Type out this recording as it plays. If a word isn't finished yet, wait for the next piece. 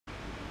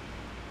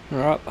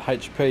Alright, the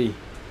HP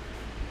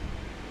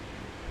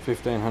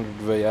 1500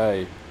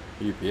 VA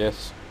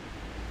UPS.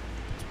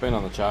 It's been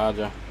on the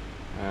charger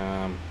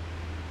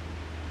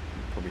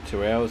probably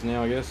 2 hours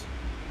now, I guess.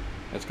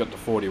 It's got to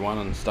 41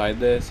 and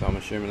stayed there, so I'm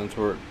assuming that's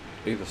where it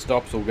either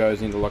stops or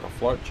goes into like a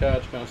float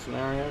charge kind of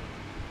scenario.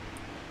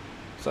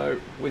 So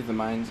with the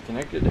mains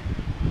connected, as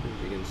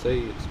you can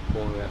see, it's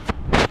pulling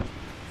about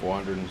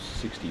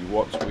 460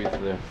 watts with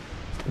the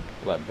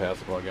lab power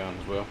supply going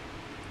as well.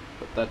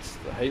 But that's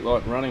the heat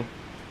light running.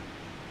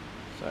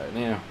 So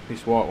now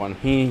this white one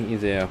here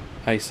is our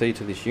AC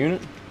to this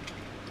unit,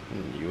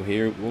 and you'll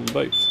hear all the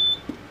beeps.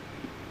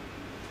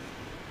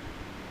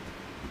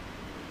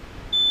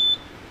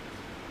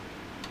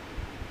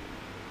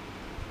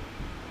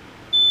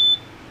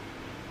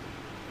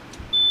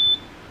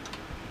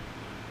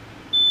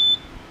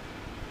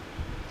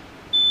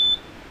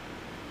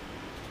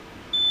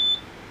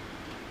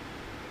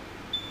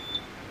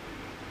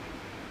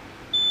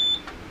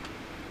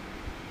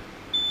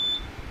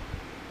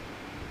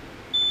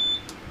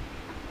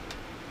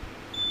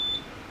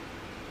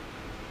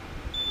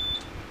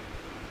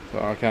 So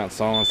I can't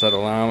silence that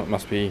alarm. It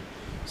must be,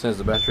 as soon as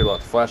the battery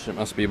lights flash, it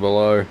must be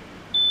below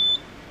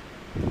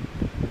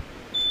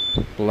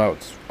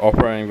its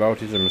operating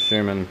voltage. I'm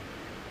assuming,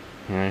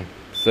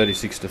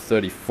 36 to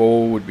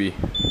 34 would be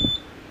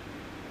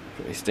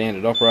pretty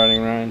standard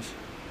operating range.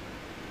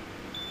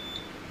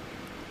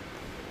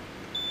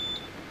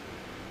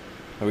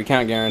 But we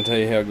can't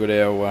guarantee how good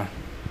our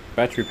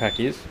battery pack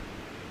is,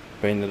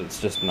 being that it's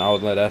just an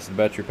old lead acid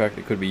battery pack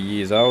that could be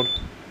years old.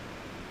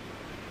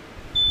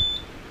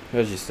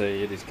 As you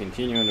see, it is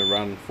continuing to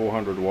run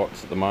 400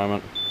 watts at the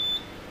moment.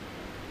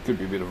 Could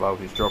be a bit of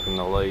voltage drop in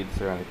the leads,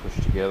 they're only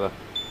pushed together.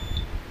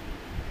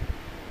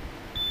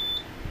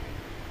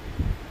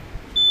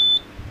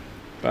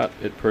 But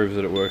it proves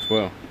that it works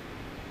well.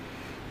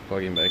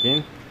 Plug him back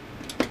in.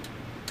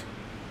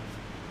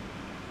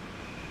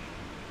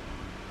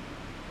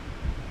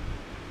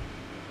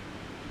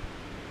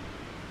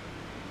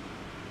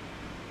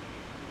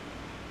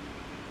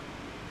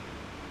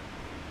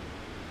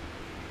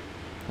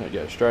 It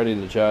goes straight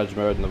into charge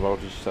mode and the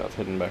voltage starts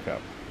heading back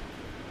up.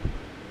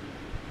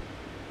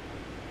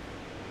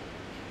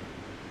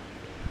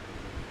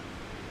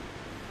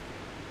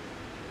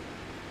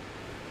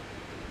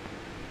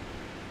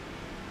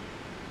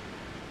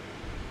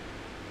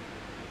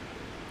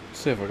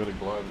 See if I got a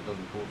globe that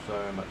doesn't pull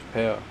so much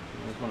power.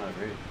 There's one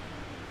over here.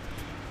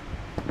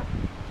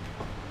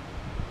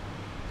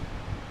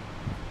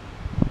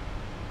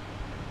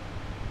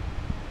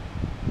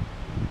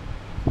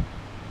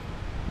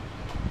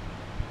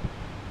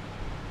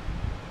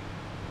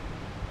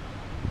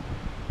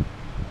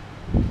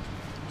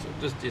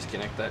 Just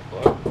disconnect that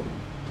globe.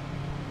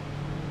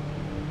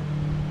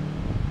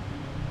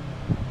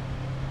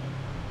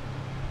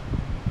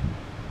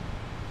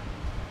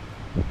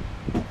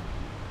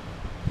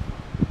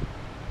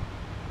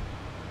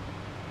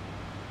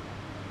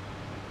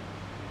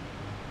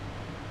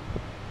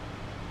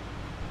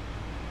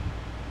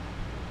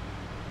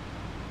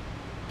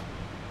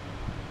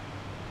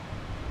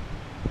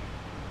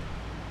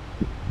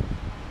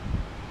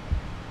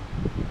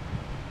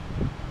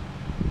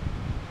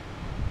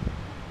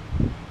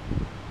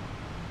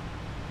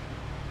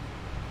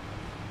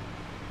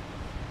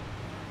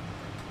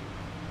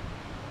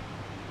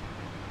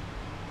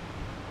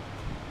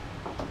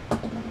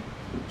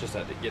 Just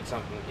had to get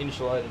something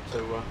insulated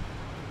to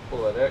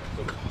pull that out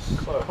because it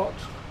was so hot.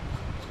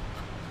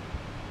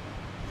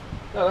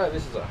 No,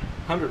 this is a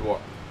 100 watt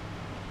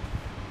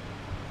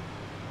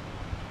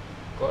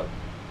globe.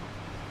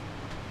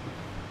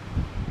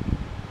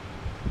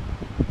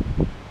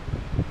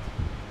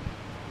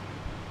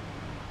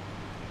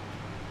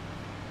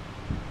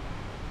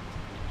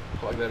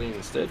 Plug that in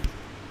instead.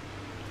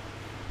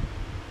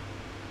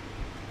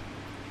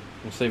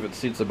 We'll see if it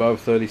sits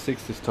above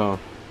 36 this time.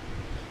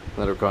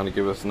 That'll kind of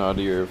give us an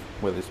idea of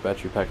whether this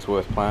battery pack's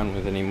worth playing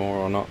with anymore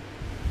or not.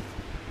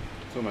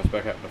 It's almost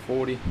back up to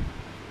 40.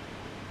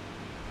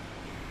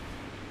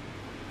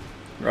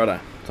 Righto,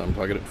 let's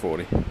unplug it at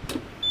 40.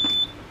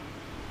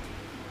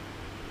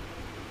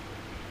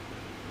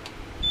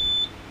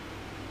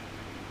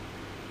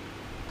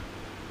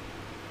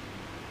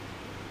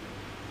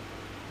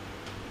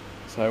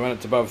 So when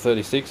it's above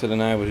 36, it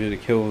enables you to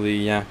kill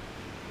the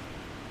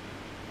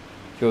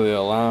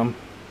alarm.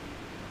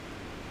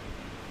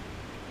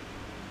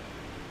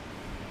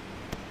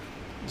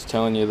 It's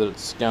telling you that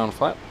it's going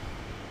flat.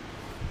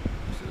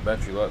 So the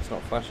battery light's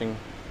not flashing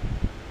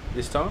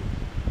this time.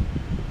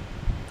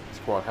 It's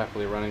quite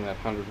happily running that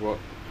 100 watt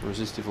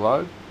resistive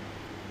load.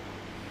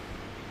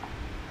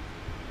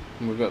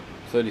 And we've got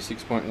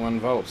 36.1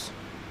 volts.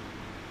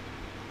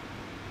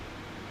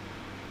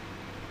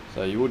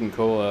 So you wouldn't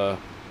call a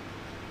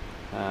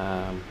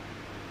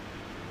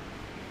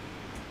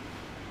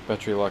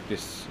battery like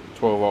this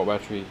 12 volt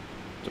battery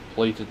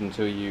depleted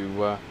until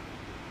you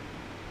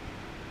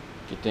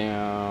get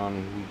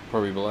down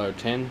probably below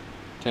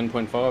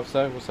 10.5,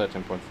 so we'll say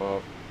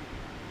 10.5.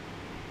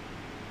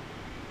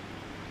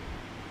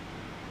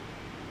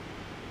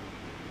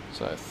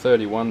 So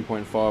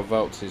 31.5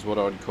 volts is what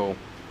I'd call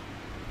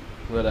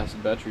lead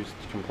acid batteries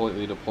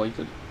completely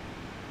depleted.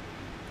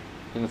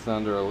 Anything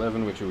under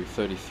 11, which will be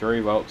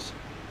 33 volts,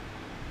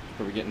 it's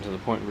probably getting to the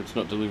point where it's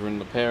not delivering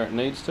the power it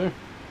needs to.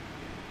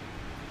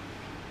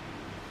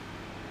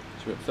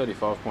 So we've got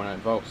 35.8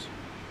 volts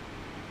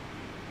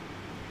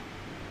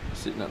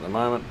sitting at the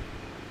moment.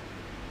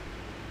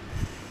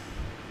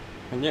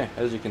 And yeah,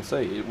 as you can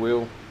see, it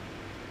will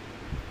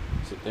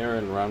sit there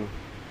and run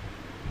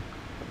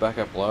a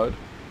backup load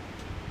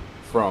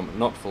from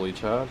not fully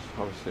charged.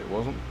 Obviously it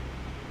wasn't.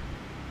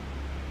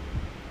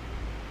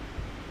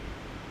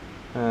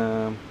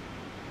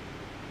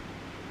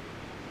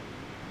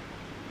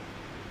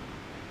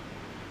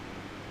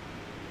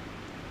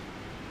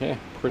 Yeah,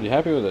 pretty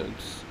happy with it.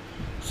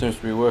 It seems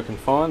to be working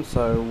fine,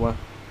 so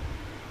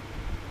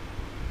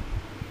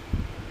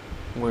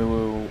we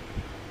will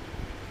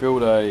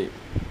build a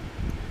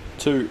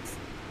two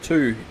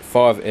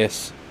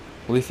 5S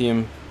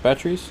lithium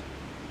batteries.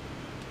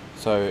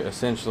 So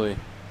essentially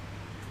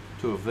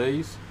 2 of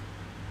these,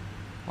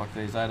 like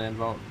these 18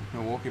 volt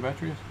Milwaukee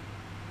batteries.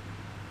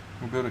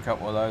 We'll build a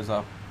couple of those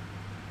up,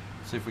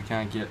 see if we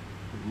can't get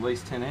at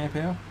least 10 amp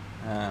hour.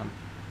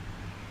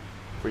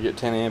 If we get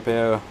 10 amp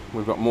hour,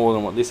 we've got more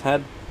than what this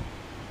had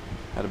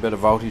a better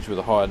voltage with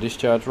a higher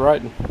discharge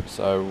rate,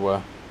 so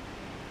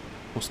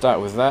we'll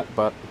start with that,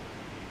 but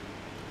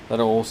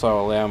that'll also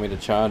allow me to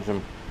charge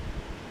them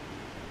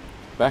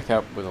back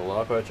up with a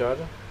LiPo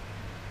charger,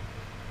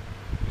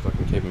 so I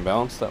can keep them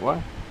balanced that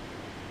way,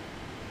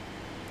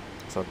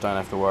 so I don't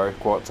have to worry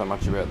quite so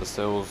much about the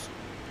cells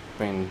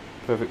being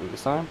perfectly the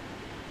same.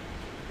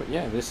 But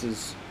yeah, this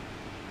is,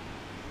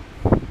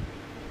 the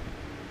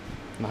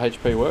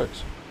HP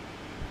works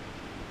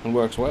and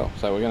works well,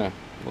 so we're going to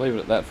leave it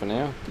at that for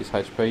now. This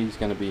HP is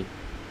going to be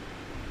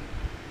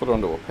put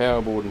onto a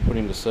power board and put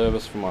into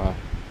service for my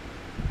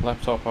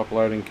laptop,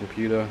 uploading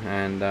computer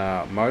and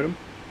modem,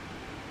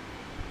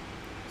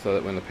 so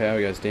that when the power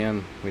goes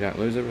down we don't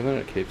lose everything,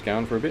 it keeps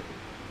going for a bit.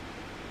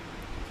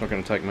 It's not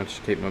going to take much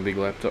to keep my big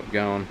laptop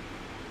going,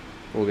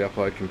 or the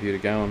upload computer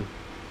going.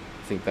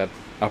 I think that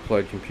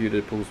upload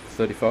computer pulls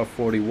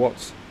 35-40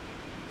 watts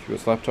through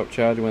its laptop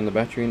charger when the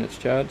battery unit's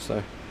charged,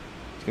 so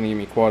it's going to give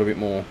me quite a bit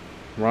more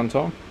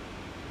runtime.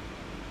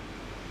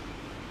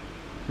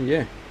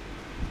 Yeah,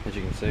 as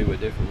you can see, we're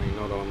definitely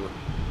not on the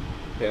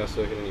power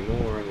circuit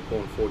anymore. We're only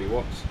pulling 40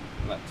 watts.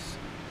 And that's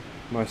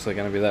mostly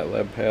going to be that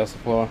lab power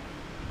supply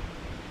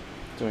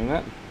doing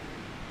that.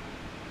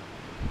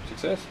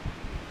 Success.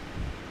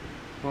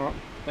 Alright,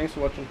 thanks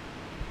for watching.